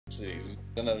Let's see,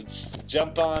 gonna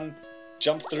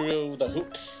jump through the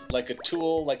hoops like a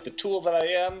tool, like the tool that I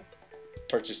am.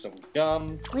 Purchase some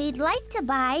gum. We'd like to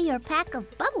buy your pack of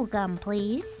bubble gum,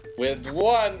 please. With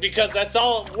one, because that's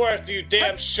all it's worth, you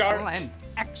damn shark.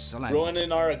 Excellent.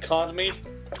 Ruining our economy.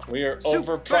 We are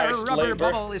Super overpriced Rubber labor.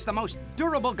 Bubble is the most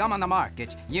durable gum on the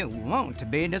market. You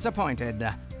won't be disappointed.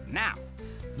 Now,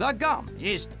 the gum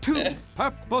is 2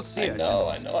 purple searches.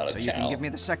 I know how to So you can give me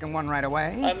the second one right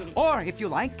away. I'm- Or, if you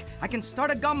like, I can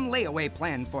start a gum layaway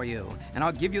plan for you. And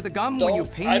I'll give you the gum when you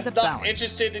pay me the balance. I'm not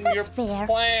interested in your fair.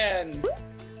 plan.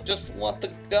 Just want the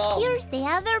gum. Here's the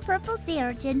other purple sea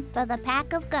urchin for the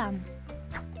pack of gum.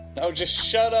 No, just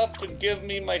shut up and give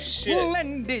me my shit.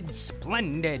 Splendid,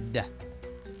 splendid.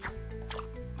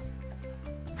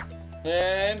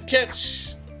 And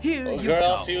catch. Here you Or go.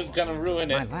 else he was gonna ruin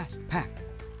My it. last pack.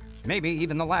 Maybe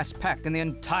even the last pack in the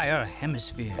entire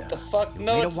hemisphere. What the fuck?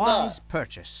 No, Made it's a wise not.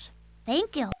 purchase.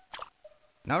 Thank you.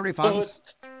 No Oh, refunds.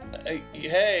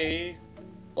 hey.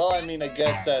 Well, I mean, I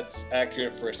guess that's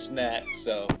accurate for a snack,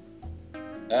 so.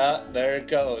 Ah, there it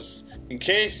goes. In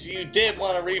case you did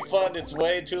want a refund, it's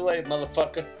way too late,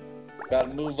 motherfucker. Gotta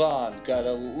move on.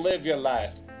 Gotta live your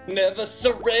life. Never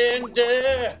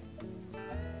surrender.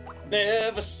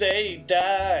 Never say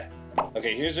die.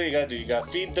 Okay, here's what you gotta do. You gotta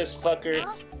feed this fucker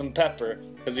some pepper,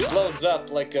 because he blows up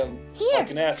like an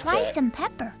ass try crack. some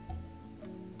pepper.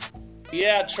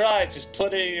 Yeah, try it. Just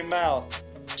put it in your mouth.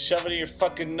 Shove it in your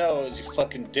fucking nose, you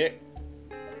fucking dick.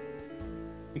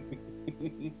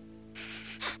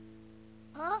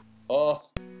 Oh.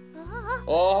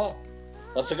 Oh.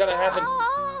 What's gonna happen?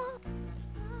 Oh.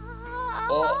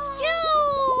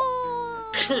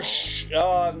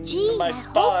 On Gee, my I hope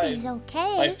spine. he's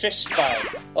okay. My fish spine.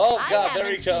 Oh god, there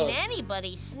he goes. I haven't seen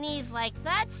anybody sneeze like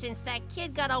that since that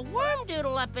kid got a worm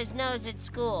doodle up his nose at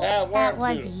school. Ah, That worm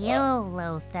was doodle. you,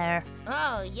 Luther.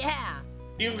 Oh, yeah.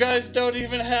 You guys don't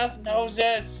even have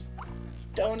noses.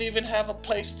 Don't even have a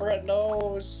place for a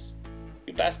nose.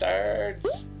 You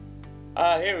bastards.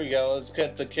 Ah, here we go. Let's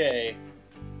get the K.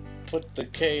 Put the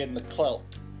K in the clelp.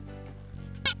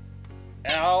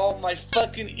 Ow, my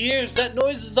fucking ears. That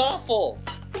noise is awful.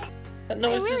 That I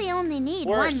noise really is only need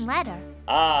worse. one letter.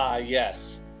 Ah,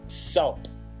 yes. Selp.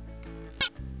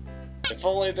 If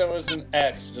only there was an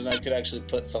X, then I could actually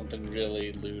put something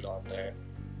really lewd on there.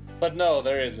 But no,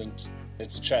 there isn't.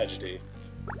 It's a tragedy.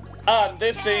 Ah, and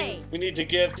this thing we need to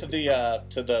give to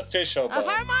the fish hobo. A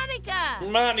harmonica!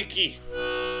 Harmoniki!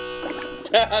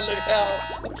 Look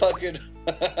how fucking...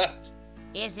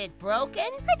 Is it broken?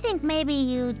 I think maybe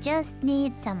you just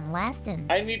need some lessons.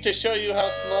 I need to show you how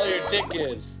small your dick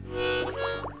is.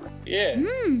 Yeah.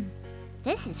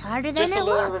 This is harder than Just a it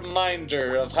little looks.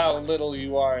 reminder of how little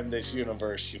you are in this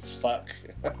universe, you fuck.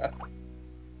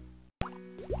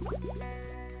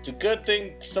 It's a good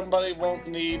thing somebody won't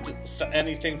need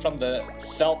anything from the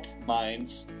Selp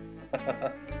mines.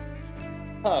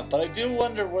 Huh, but I do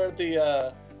wonder where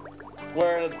the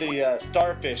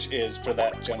starfish is for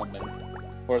that gentleman.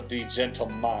 Or the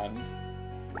gentleman.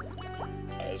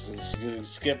 Let's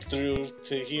skip through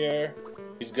to here.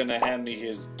 He's gonna hand me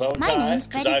his bow My tie, name's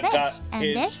because Freddi I've got Fish, and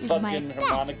his this is my fucking pet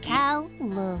harmonica. cow,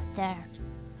 Luther.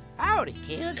 Howdy,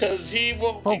 kid. Because he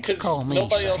won't, Folks because call me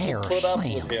nobody else will Sahara put up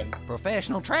Slim, with him.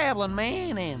 professional traveling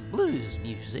man and blues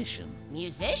musician.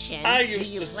 Musician? I Do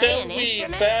used you to play sell an weed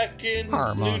instrument? back in New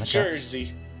Harmonica.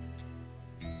 Jersey.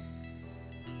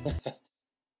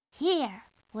 Here,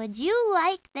 would you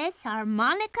like this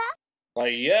harmonica? Why,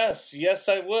 yes,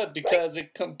 I would, because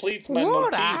it completes my Would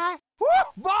motif. I? Whoop,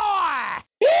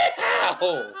 boy!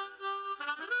 Yeehaw!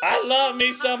 I love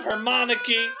me some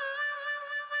harmonica.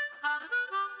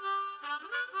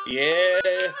 Yeah,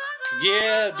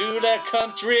 do that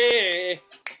country.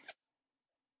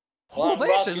 Oh, I'm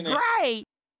this is rocking it. great!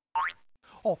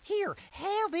 Oh, here,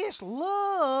 have this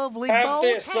lovely Have bow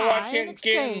this so I tie in can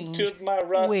get exchange into my with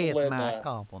rustling. my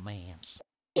compliments.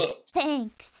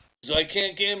 Thanks. So I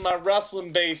can't get in my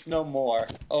rustling base no more.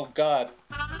 Oh god.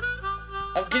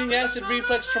 I'm getting acid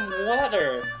reflux from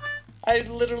water. I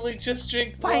literally just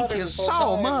drink water Thank you this whole so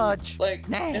time. much. Like,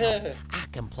 Now, I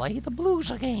can play the blues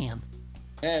again.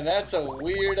 man, that's a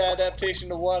weird adaptation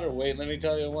to water. Wait, let me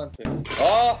tell you one thing.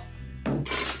 Oh!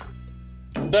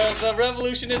 The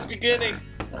revolution is beginning.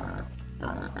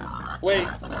 Wait,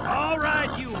 All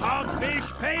right, you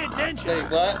hogfish, pay attention. wait,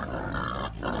 what?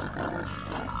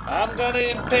 I'm gonna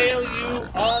impale you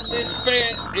on this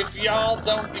fence if y'all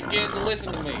don't begin to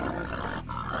listen to me.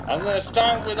 I'm gonna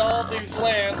start with all these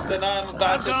lambs that I'm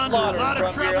about I've to gone to a slaughter lot of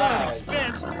from trouble your and eyes.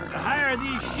 expense to hire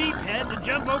these sheephead to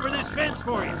jump over this fence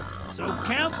for you. So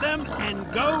count them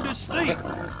and go to sleep.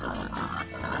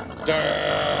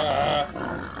 Durr.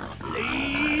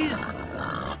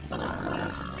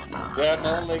 I'm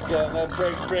only gonna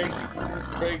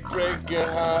break your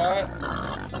heart.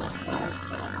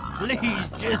 Please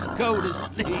just go to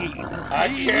sleep. I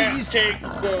can't take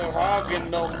the hogging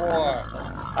no more.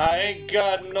 I ain't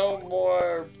got no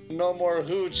more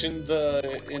hooch in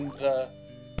the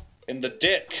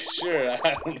dick. Sure,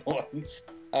 I don't know.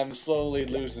 I'm slowly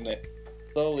losing it.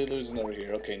 Slowly losing over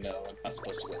here. Okay, no, I'm not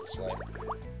supposed to go this way.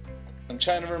 I'm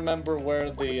trying to remember where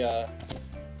the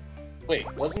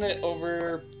wait, wasn't it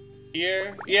over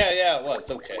here? Yeah, it was.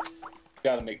 Okay.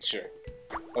 Gotta make sure.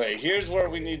 Okay, here's where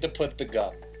we need to put the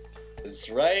gum. It's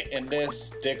right in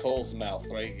this dickhole's mouth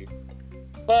right here.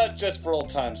 But just for old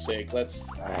time's sake, let's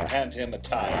hand him a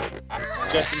tie.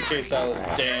 Just in case I was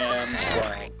damned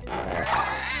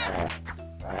wrong.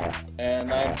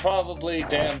 And I'm probably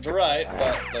damned right,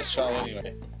 but let's try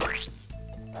anyway.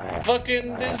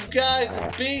 Fucking this guy's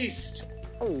a beast!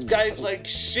 This guy's like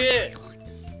shit!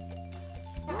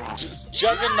 Just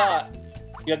juggernaut!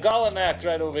 Yagalanak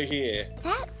right over here.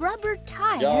 That rubber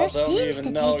tire Y'all don't seems even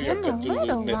to know take your him a Cthulhu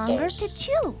little longer mythos. to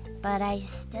chew. But I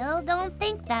still don't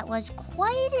think that was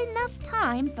quite enough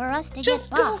time for us to Just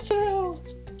get go by. through!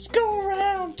 Just go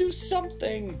around! Do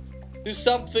something! Do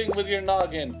something with your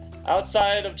noggin!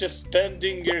 Outside of just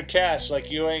spending your cash like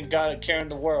you ain't got a care in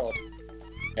the world.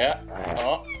 Yeah.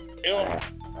 Oh. Ew.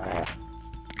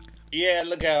 Yeah,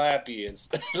 look how happy he is.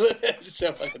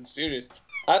 So fucking serious.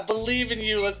 I believe in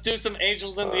you. Let's do some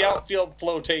angels in the outfield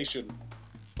flotation.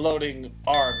 Floating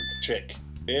arm trick.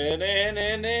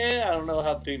 I don't know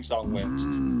how the theme song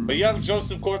went. But young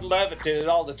Joseph Gordon-Levitt did it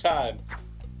all the time.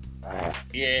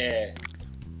 Yeah.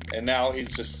 And now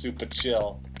he's just super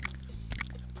chill.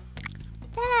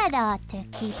 That ought to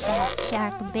keep that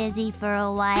shark busy for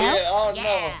a while. Yeah, oh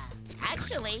Yeah.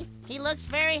 Actually, he looks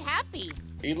very happy. no.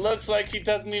 He looks like he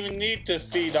doesn't even need to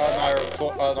feed on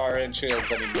our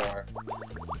entrails anymore.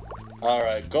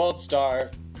 Alright, gold star.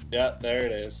 Yeah, there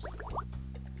it is.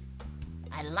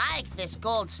 I like this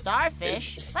gold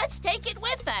starfish. Let's take it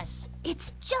with us.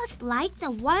 It's just like the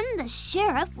one the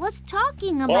sheriff was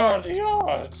talking What are about. the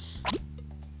odds?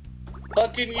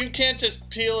 Fucking, you can't just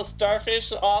peel a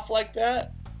starfish off like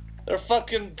that. They're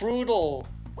fucking brutal.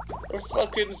 They're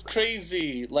fucking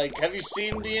crazy. Like, have you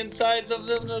seen the insides of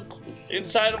them?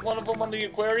 Inside of one of them on the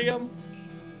aquarium?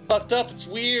 Fucked up. It's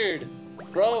weird.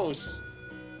 Gross.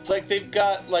 It's like they've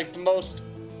got like the most.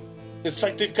 It's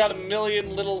like they've got a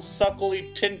million little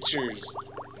suckly pinchers.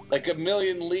 Like a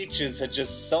million leeches had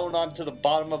just sewn onto the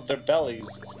bottom of their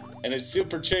bellies. And it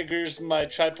super triggers my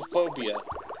trypophobia.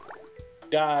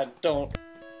 God,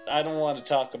 I don't want to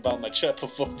talk about my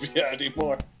trypophobia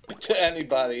anymore to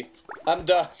anybody. I'm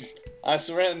done. I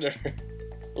surrender.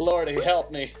 Lordy,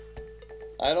 help me.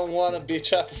 I don't want to be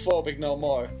trypophobic no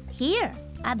more. Here,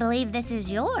 I believe this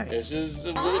is yours. This is,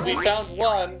 we found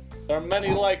one. There are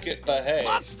many like it, but hey.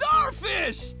 A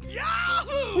starfish!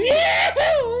 Yahoo!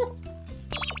 Yahoo!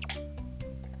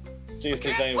 See if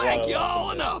there's any Can't thank water you all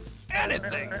left in enough.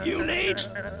 Anything you need,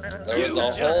 there you was a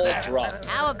just whole ask. drop.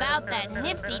 How about that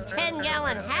nifty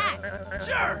 10-gallon hat?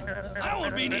 Sure, I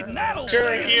won't be needing that old Sure,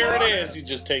 thing here it anymore. is. He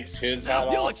just takes his Now, hat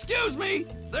if you'll off. excuse me,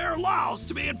 there are laws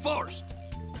to be enforced.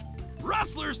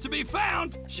 Rustlers to be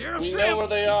found. Sheriff We know Shrimp where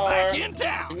they is are. back in You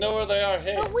town. know where they are.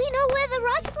 Hey, But we know where the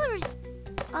rustlers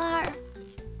are.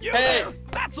 You Hey! there?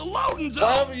 That's a loading zone.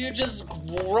 why don't you just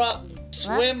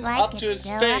swim like up to it's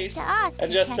his still up face to us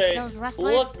and to just catch say, those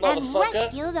rustlers "Look, and motherfucker,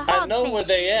 rescue the I know where hogfish."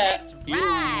 they at. That's You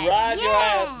right, ride your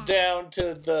yeah. ass down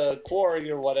to the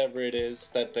quarry or whatever it is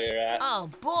that they're at."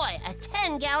 Oh boy, a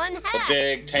 10-gallon hat. The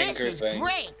big tanker this is thing.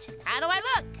 great. How do I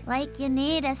look? Like you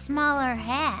need a smaller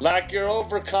hat. Like you're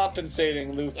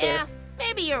overcompensating, Luther. Yeah,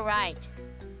 maybe you're right.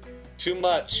 Too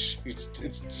much.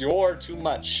 You're too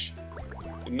much.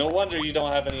 No wonder you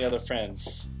don't have any other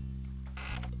friends.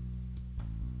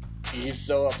 He's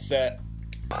so upset.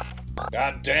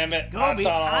 God damn it! I Gobi,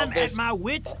 thought all I'm this at my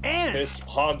wits' end. this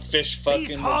hogfish These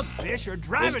fucking was hogfish are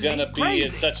driving gonna me be crazy.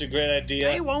 such a great idea,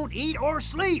 They won't eat or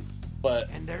sleep, but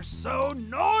and they're so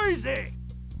noisy.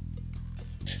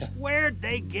 Where'd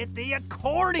they get the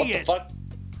accordion? what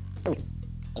the fuck?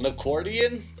 An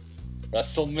accordion?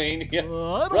 WrestleMania. I don't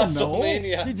know.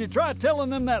 WrestleMania. Did you try telling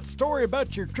them that story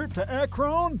about your trip to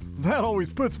Akron? That always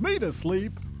puts me to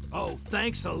sleep. Oh,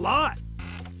 thanks a lot.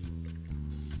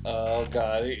 Oh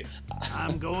god.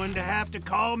 I'm going to have to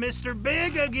call Mr.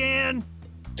 Big again.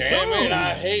 Damn it,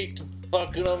 I hate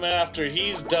fucking them after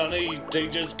he's done it. They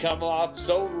just come off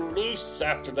so loose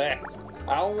after that.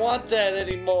 I don't want that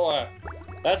anymore.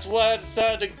 That's why I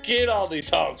decided to get all these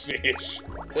hogfish.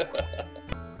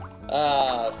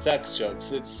 Sex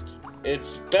jokes.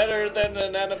 It's better than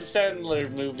an Adam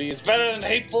Sandler movie. It's better than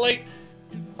Hateful Eight.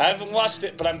 I haven't watched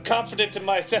it, but I'm confident in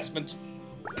my assessment.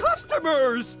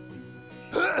 Customers!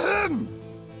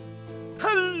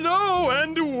 Hello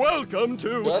and welcome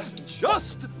to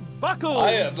Just Buckles.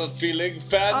 I am feeling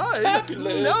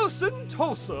fantabulous. I'm Nelson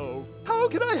Toso. How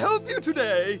can I help you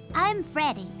today? I'm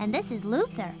Freddi, and this is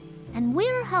Luther. And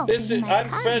we're helping I'm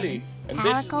Freddi, and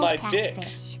this is my dick.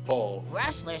 Catfish. Oh,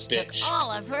 Rustlers bitch. took all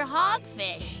of her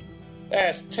hogfish.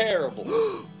 That's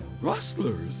terrible.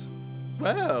 Rustlers?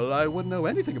 Well, I wouldn't know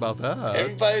anything about that.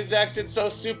 Everybody's acting so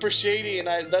super shady, and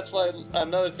that's why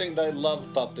another thing that I love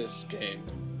about this game.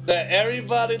 That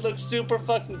everybody looks super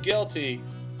fucking guilty,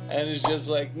 and it's just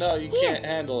like, no, you can't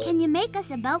handle it. Can you make us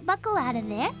a belt buckle out of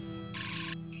this?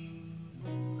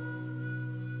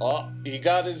 Oh, he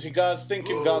got his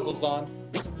thinking goggles on.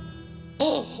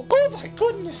 Oh my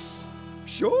goodness!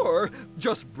 Sure,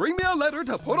 just bring me a letter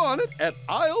to put on it, and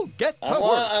I'll get to work.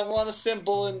 I want a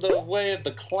symbol in the way of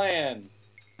the clan.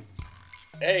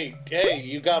 Hey,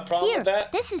 you got a problem with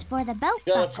that? This is for the belt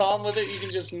You got a buckle. problem with it? You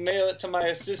can just mail it to my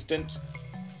assistant.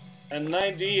 A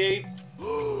 98th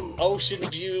Ocean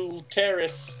View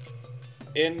Terrace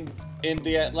in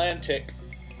the Atlantic.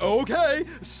 Okay,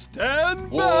 stand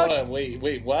back. Whoa,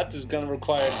 wait, what? This is gonna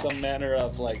require some manner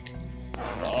of like,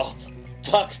 oh,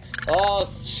 fuck,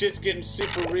 oh, shit's getting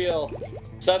super real.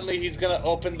 Suddenly he's gonna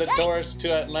open the doors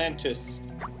to Atlantis.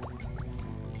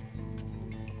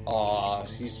 Aw,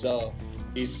 he's so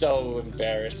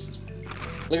embarrassed.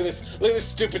 Look at this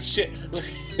stupid shit.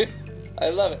 I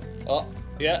love it. Oh,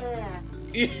 yeah.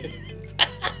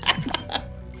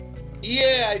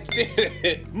 Yeah, I did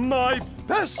it. My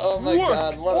best Oh my work.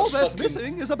 god, what All a that's fucking,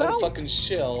 missing is what a about. fucking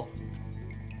shill.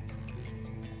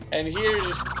 And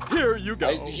Here you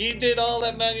go. he did all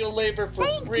that manual labor for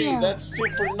Thank free. you. That's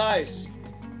super nice.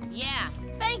 Yeah,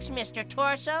 thanks, Mr.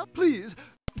 Torso. Please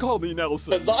call me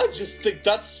Nelson. Cause I just think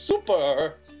that's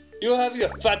super. You have your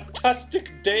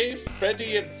fantastic day,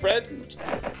 Freddi and friend.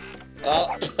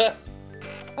 How'd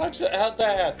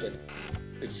that happen?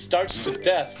 It starts to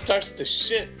death, starts to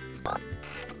shit.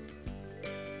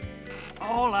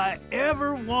 All I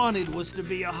ever wanted was to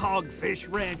be a hogfish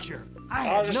rancher. I I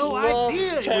had just no love idea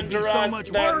it would be so tenderizing much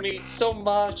that work. meat so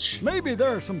much. Maybe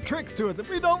there are some tricks to it that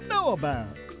we don't know about.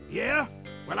 Yeah?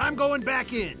 Well, I'm going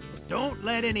back in. Don't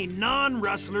let any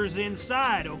non-rustlers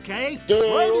inside, okay?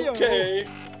 Radio. Okay.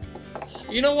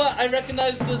 You know what? I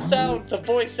recognize the sound, the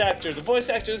voice actor. The voice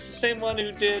actor is the same one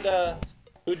who did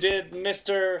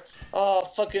Mr.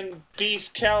 Fucking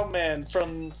Beef Cowman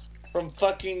from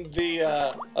fucking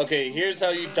the, okay, here's how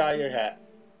you dye your hat.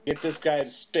 Get this guy to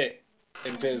spit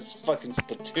into his fucking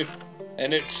spittoon,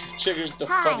 and it triggers the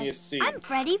Hi, funniest scene. I'm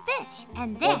Freddi Fish,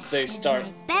 and this Once they is start,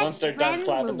 my best once they're done friend,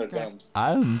 flapping their Luther. gums.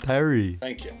 I'm Perry.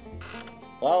 Thank you.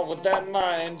 Well, with that in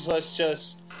mind, let's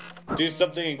just do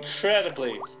something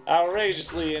incredibly,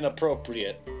 outrageously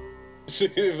inappropriate.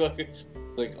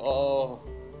 like, oh,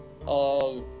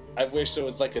 I wish there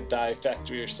was like a dye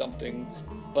factory or something,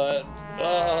 but,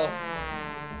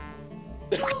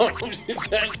 is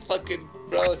that fucking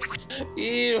gross?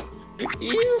 Ew,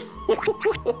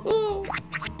 ew.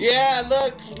 Yeah,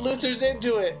 look, Luther's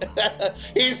into it.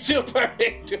 He's super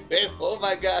into it. Oh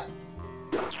my god.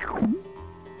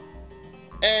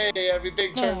 Hey,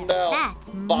 everything turned There, out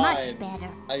that's fine. much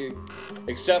better.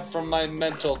 Except for my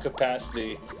mental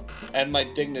capacity and my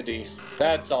dignity.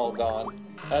 That's all gone.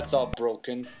 That's all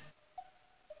broken.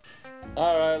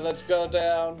 Alright, let's go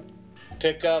down.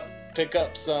 Pick up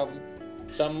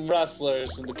some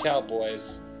rustlers and the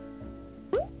cowboys.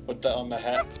 With on the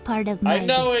hat. That's part of my... I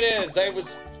know it is! I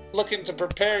was looking to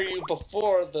prepare you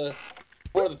before the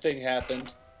thing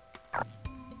happened.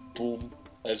 Boom.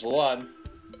 There's one.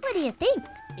 What do you think?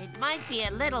 It might be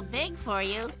a little big for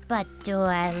you. But do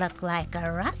I look like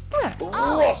a rustler?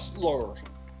 Rustler!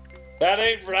 That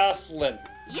ain't rustling.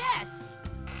 Yes.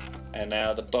 And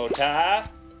now the bow tie.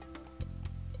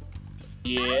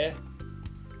 Yeah.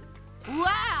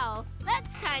 Wow,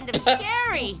 that's kind of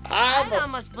scary. I'm I'd a-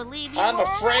 almost believe you I'm were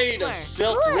a afraid of rustler.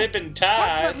 silk Good. ribbon That's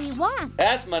ties. what we want.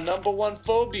 That's my #1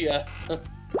 phobia.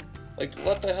 Like,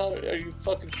 what the hell? Are you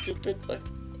fucking stupid? Like,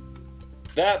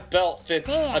 that belt fits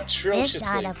There, this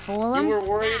atrociously. oughta fool You 'em. were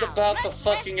worried Now, about the let's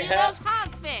fucking rescue hat. those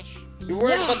hogfish. You're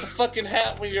worried Yeah. about the fucking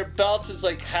hat when your belt is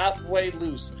like halfway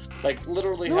loose. Like,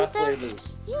 literally Luther? halfway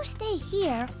loose. You stay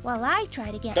here while I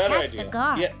try to get Better past idea. the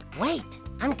guard. Yeah. Wait,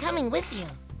 I'm coming with you.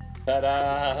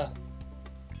 Ta-da!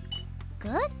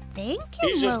 Good thinking,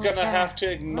 He's just gonna Luther. have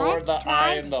to ignore Let's the try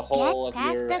eye and the to hole get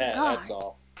of your past the head, guard. that's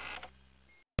all.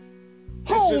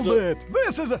 Hold it!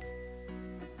 This is a...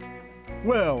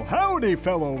 Well, howdy,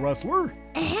 fellow rustler.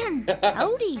 Ahem,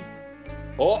 howdy.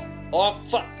 Oh,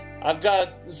 fuck.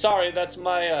 Sorry, that's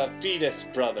my fetus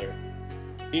brother.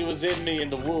 He was in me in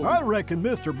the womb. I reckon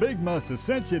Mr. Big must have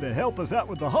sent you to help us out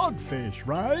with the hogfish,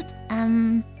 right?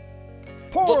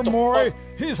 Poor Maury,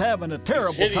 he's having a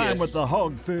terrible time with the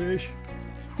hogfish.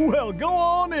 Well, go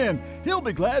on in. He'll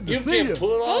be glad to see you. You can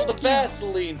put on the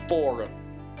Vaseline for him.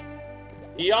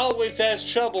 He always has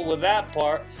trouble with that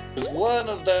part, because one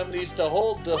of them needs to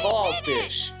hold the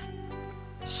hogfish.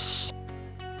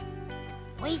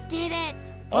 We did it!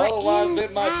 Otherwise,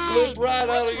 it might slip right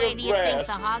out of your grasp. Which way do you think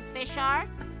the hogfish are?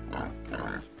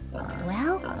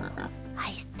 Well,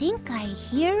 I think I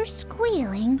hear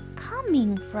squealing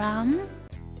coming from...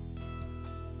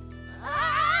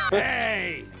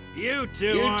 Hey! You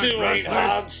two aren't ain't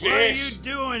hogfish. What are you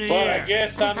doing here? But I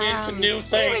guess I'm into new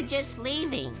things. We were just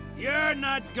leaving. You're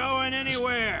not going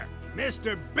anywhere.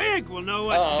 Mr. Big will know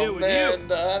what to do with man,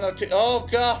 you. I don't oh,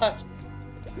 God.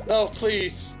 No,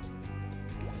 please.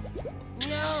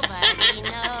 Nobody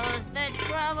knows the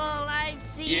trouble I've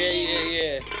seen.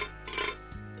 Yeah.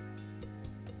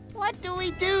 What do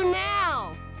we do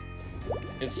now?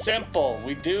 It's simple.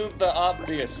 We do the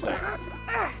obvious thing.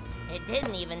 It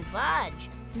didn't even budge.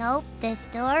 Nope, this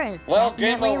door is Well,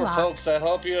 game definitely over, locked. folks. I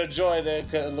hope you enjoyed it.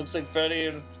 'Cause it looks like Freddy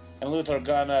and Luther are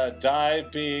gonna die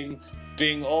being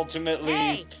ultimately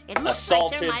Hey, it looks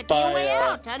assaulted like there might be a way by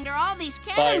out under all these by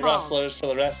cannonballs. rustlers for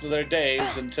the rest of their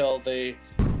days until the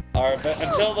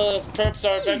perps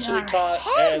are eventually You're caught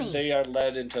heavy. and they are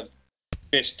led into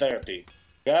fish therapy.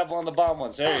 Grab one of the bottom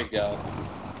ones. There you go.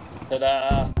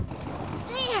 Ta-da!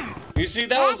 There. You see,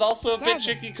 that was also a bit That's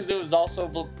tricky because it was also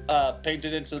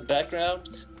painted into the background,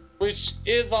 which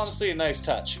is honestly a nice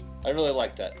touch. I really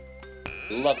like that.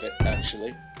 Love it,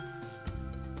 actually.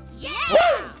 Yeah!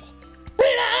 Woo!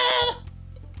 Freedom!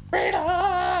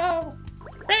 Freedom!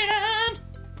 Freedom!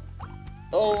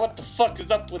 Oh, what the fuck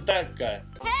is up with that guy?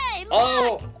 Hey,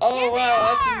 look! Oh, Here wow,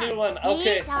 they that's a are. new one. These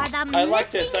Okay, are the I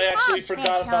like this. I missing actually hogfish,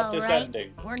 forgot about this all right.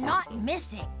 ending. We're not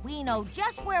missing. We know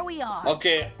just where we are.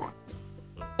 Okay,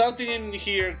 something in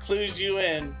here clues you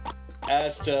in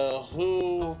as to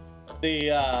who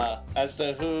the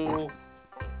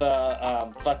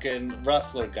fucking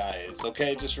rustler guy is.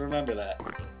 Okay, just remember that.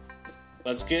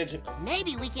 Let's get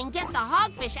Maybe we can get the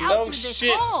hogfish out no through this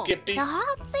shit, hole. Skippy. The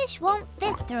hogfish won't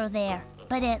fit through there,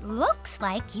 but it looks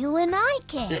like you and I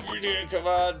can.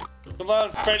 Come on,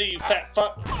 Freddy, you fat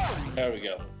fuck. There we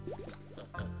go.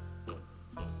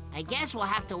 I guess we'll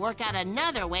have to work out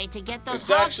another way to get those It's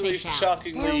actually hogfish out.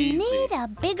 shockingly They'll easy. need a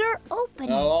bigger opening.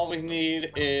 Now all we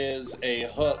need is a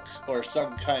hook or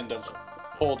some kind of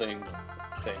holding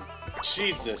thing.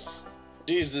 Jesus,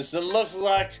 it looks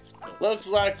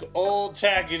like old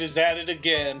Taggart is at it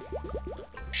again.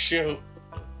 Shoot.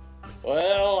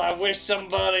 Well, I wish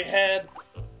somebody had.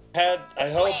 I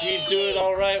hope he's doing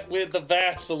all right with the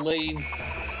Vaseline.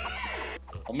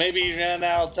 Or maybe he ran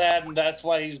out of that, and that's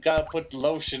why he's got to put the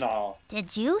lotion on.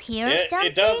 Did you hear something?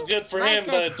 It does good for him, Like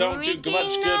a but it don't do creaky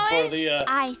much good for the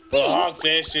I the think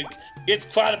hogfish. It gets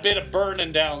quite a bit of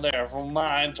burning down there, from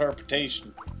my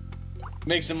interpretation.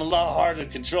 Makes him a lot harder to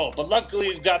control. But luckily,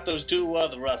 he's got those two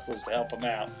other rustlers to help him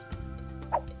out.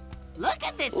 Look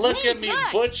at this Look at me neat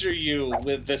hook. butcher you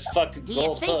with this fucking Do you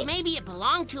gold think hook. maybe it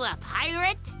belonged to a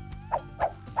pirate?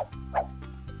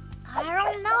 I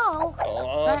don't know,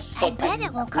 Oh, but I fucking bet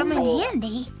it will come in brutal.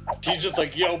 handy. He's just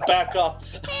like, yo, back up.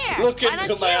 Here, Look why into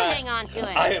don't my you eyes. hang on to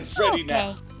it? I am Freddy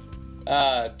Okay.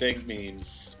 now. Dank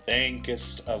memes.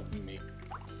 Dankest of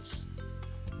memes.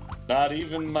 Not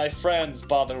even my friends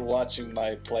bother watching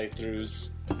my playthroughs.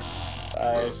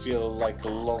 I feel like a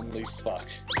lonely fuck.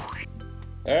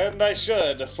 And I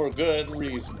should, for good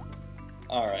reason.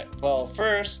 Alright, well,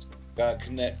 first, gotta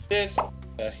connect this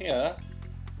here.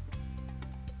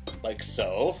 Like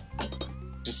so.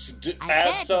 Just I add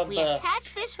bet some, if we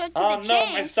attach this hook to oh the no,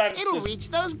 chain, my sinuses. it'll reach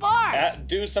those bars.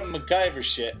 do some MacGyver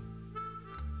shit.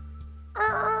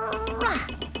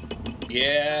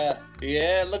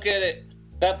 Yeah, look at it.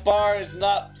 That bar is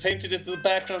not painted into the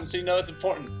background, so you know it's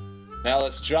important. Now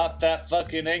let's drop that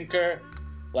fucking anchor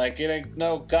like it ain't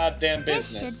no goddamn This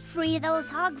should business. free those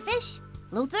hogfish.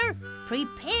 Luther,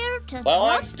 prepare to Well,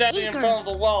 I'm drop standing in anchor. front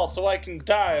of the wall, so I can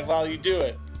die while you do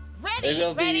it. Ready,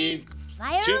 It'll ready. be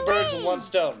Fire two birds with away. one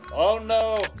stone. Oh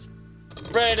no!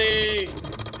 Ready!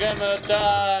 Gonna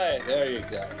die! There you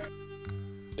go.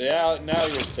 Yeah, now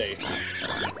you're safe.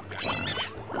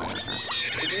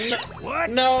 What?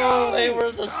 No, they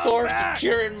were the Come source back. of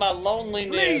curing my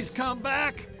loneliness. Please come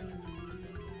back.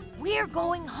 We're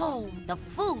going home. The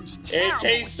food's It terrible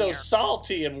tastes so here.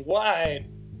 salty and wide.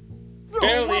 Oh,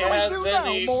 Barely what do we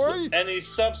has do now, Maury? any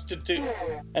substance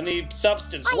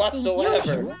I think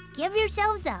whatsoever. you give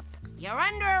yourselves up. You're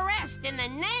under arrest in the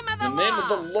name of the law. The name of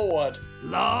the Lord.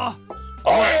 Law?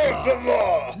 I am the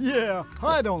law. Yeah,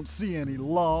 I don't see any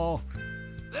law.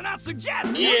 Then I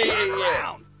suggest you turn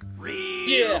around.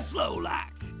 Real slow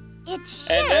like. It's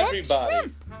And Sheriff everybody.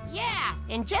 Shrimp. Yeah,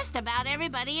 and just about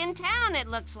everybody in town, it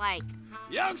looks like.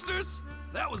 Youngsters,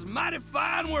 that was mighty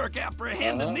fine work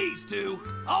apprehending these two.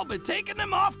 I'll be taking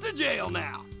them off to jail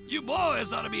now. You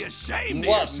boys ought to be ashamed of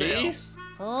What, me? yourselves.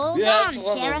 Hold Yeah, that's on,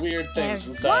 one of the Sheriff. weird things There's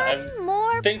is that one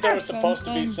more I think there was person supposed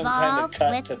to be some kind of involved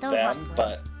cut with to the them, Rustlers.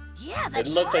 but Yeah, it that's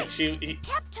looked right. like He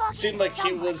kept talking seemed to like he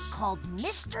someone was called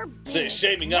Mr. Big.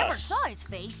 shaming Never us. saw his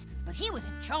face, but he was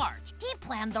in charge. He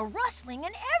planned the rustling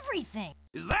and everything.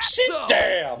 Is that Shit, so?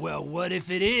 damn. Well, what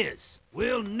if it is?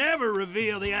 We'll never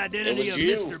reveal the identity was of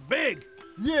you. Mr. Big.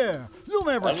 Yeah, you'll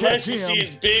never Unless catch you him. see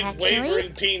his big Actually,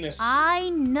 wavering penis. I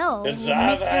know. 'Cause who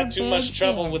I've Mr. had too much Big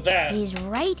trouble is. with that. He's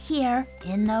right here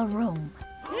in the room.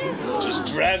 Just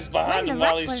drags When behind the him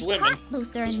while he's Rustlers swimming. caught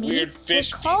Luther His and me, weird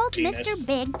fish they called penis. Mr.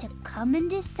 Big to come and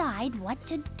decide what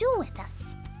to do with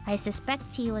us. I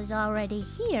suspect he was already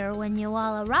here when you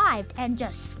all arrived and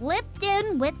just slipped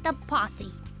in with the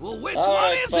posse. Well, which All one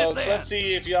right, is folks, it then? let's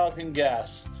see if y'all can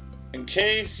guess. In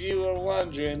case you were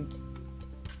wondering,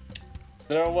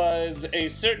 there was a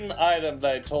certain item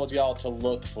that I told y'all to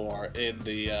look for in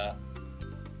the,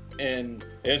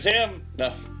 is him?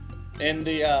 No. In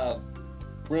the,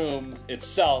 room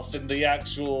itself, in the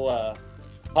actual,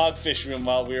 Hogfish room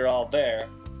while we were all there.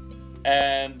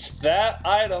 And that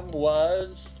item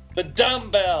was the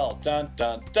dumbbell! Dun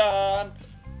dun dun!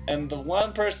 And the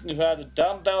one person who had the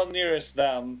dumbbell nearest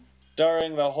them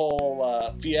during the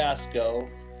whole fiasco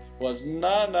was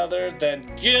none other than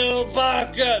Gil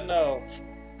Barker! No!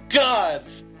 God!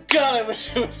 God, I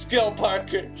wish it was Gil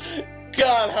Barker!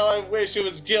 God, how I wish it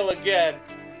was Gil again!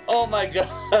 Oh my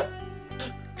god!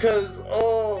 Cause,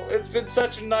 oh, it's been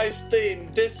such a nice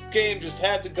theme. This game just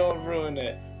had to go and ruin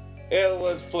it. It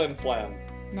was Flim Flam.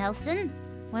 Nelson,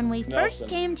 when we Nelson. first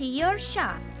came to your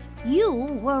shop, you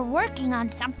were working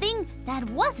on something that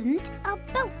wasn't a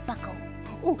belt buckle.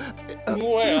 Well,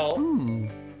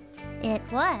 It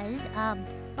was a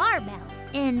barbell.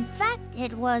 In fact,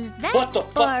 it was that What the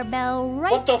fuck? barbell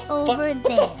right what the fuck? over What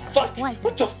there. the fuck? Wasn't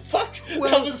What the fuck? That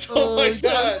was, oh my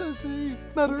god! As a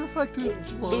matter of fact,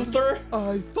 Luther?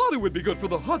 I thought it would be good for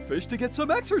the Hogfish to get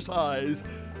some exercise.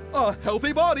 A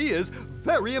healthy body is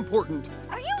very important.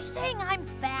 Are you saying I'm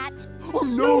fat? Oh,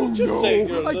 no, Just no. saying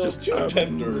you're a I little just too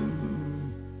tender.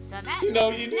 So that You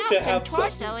know, means you need Nelson to have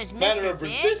Corso some is manner Mr. of Big?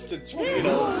 resistance. You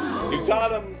know, you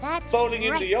got him That's floating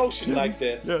in right. the ocean like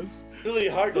this. Yes. Really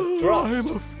hard to thrust.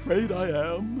 I'm afraid I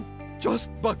am. Just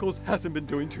Buckles hasn't been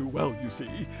doing too well, you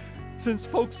see. Since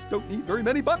folks don't need very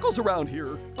many buckles around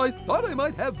here, I thought I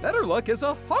might have better luck as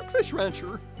a hogfish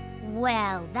rancher.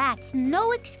 Well, that's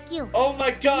no excuse. Oh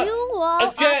my god! You all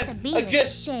ought to Again! be Again!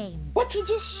 ashamed. What? You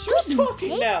just Who's shouldn't talking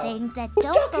take now? things that Who's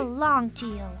don't talking? belong to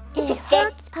you. What It the fuck?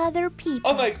 hurts other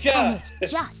people. Oh my god! And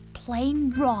it's just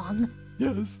plain wrong.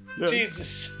 Yes, yes.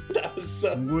 Jesus, that was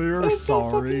so. We're that was so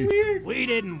fucking sorry. weird. We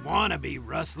didn't want to be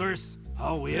rustlers.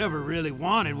 All we ever really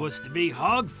wanted was to be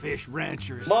hogfish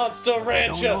ranchers. Monster Don't know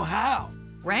Rancher. how.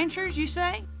 Ranchers, you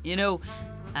say? You know,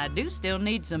 I do still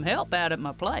need some help out at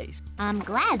my place. I'm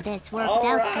glad this worked All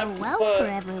out right, so well but, for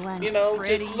everyone. You know,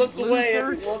 Freddi, just look away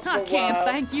every Luther, once in I a can't while.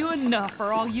 thank you enough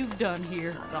for all you've done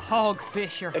here. The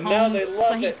hogfish are And home now they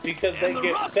love safe. it because they And the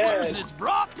get rustlers fed. is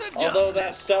brought to justice. Although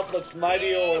that stuff looks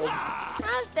mighty old.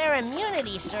 How's their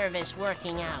immunity service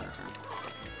working out?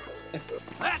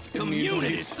 That's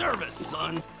community service,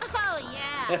 son. Oh,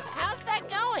 yeah. How's that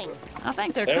going? I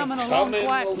think they're They're coming along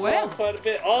quite along well. quite a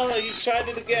bit. Oh, he's tried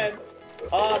it again.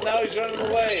 Oh, now he's running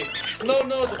away. No,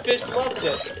 no, the fish loves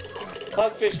it.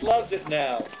 Hogfish loves it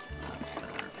now.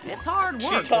 It's hard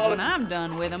She work, taught but when him- I'm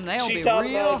done with them, they'll she be taught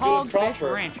him real how to do it hogfish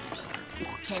proper. ranchers.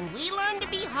 Can we learn to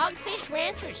be hogfish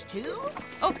ranchers, too?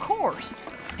 Of course.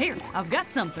 Here, I've got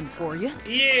something for you.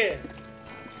 Yeah.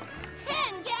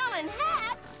 10-gallon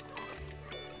hats?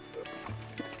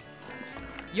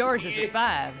 Yours is Yeah. a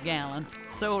 5-gallon,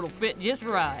 so it'll fit just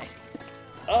right.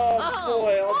 Oh, Oh,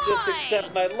 boy, I'll just boy.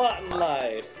 accept my lot in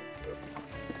life.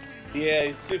 Yeah,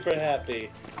 he's super happy.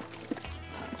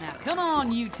 Now come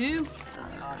on, you two.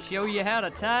 I'll show you how to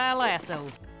tie a lasso.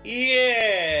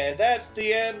 Yeah, that's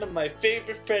the end of my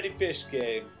favorite Freddi Fish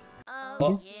game.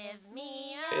 Oh, give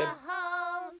me a Yeah.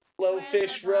 home. Low where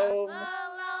fish the roam.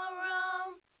 buffalo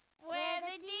roam, where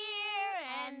the deer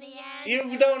and the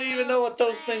You don't even know what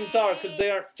those things are because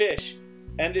they aren't fish.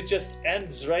 And it just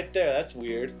ends right there. That's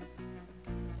weird.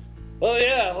 Well,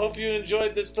 yeah, I hope you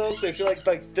enjoyed this, folks. I feel like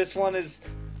this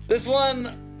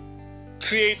one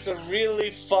creates a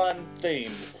really fun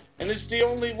theme. and it's the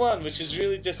only one, which is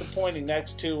really disappointing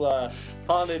next to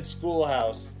Haunted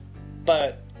Schoolhouse.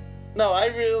 But no, I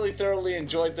really thoroughly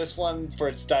enjoyed this one for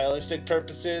its stylistic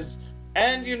purposes,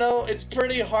 and you know, it's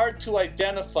pretty hard to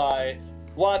identify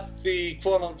what the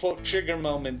quote-unquote trigger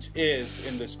moment is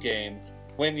in this game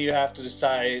when you have to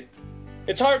decide.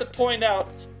 It's hard to point out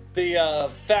the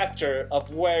factor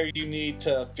of where you need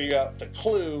to figure out the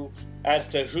clue as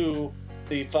to who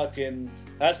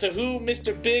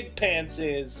Mr. Big Pants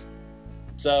is.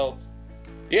 So,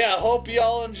 yeah, I hope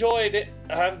y'all enjoyed it.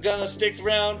 I'm gonna stick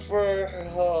around for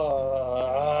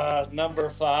number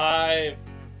 5.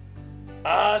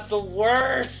 It's the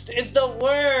worst! It's the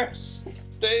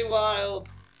worst! Stay wild.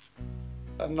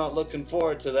 I'm not looking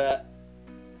forward to that.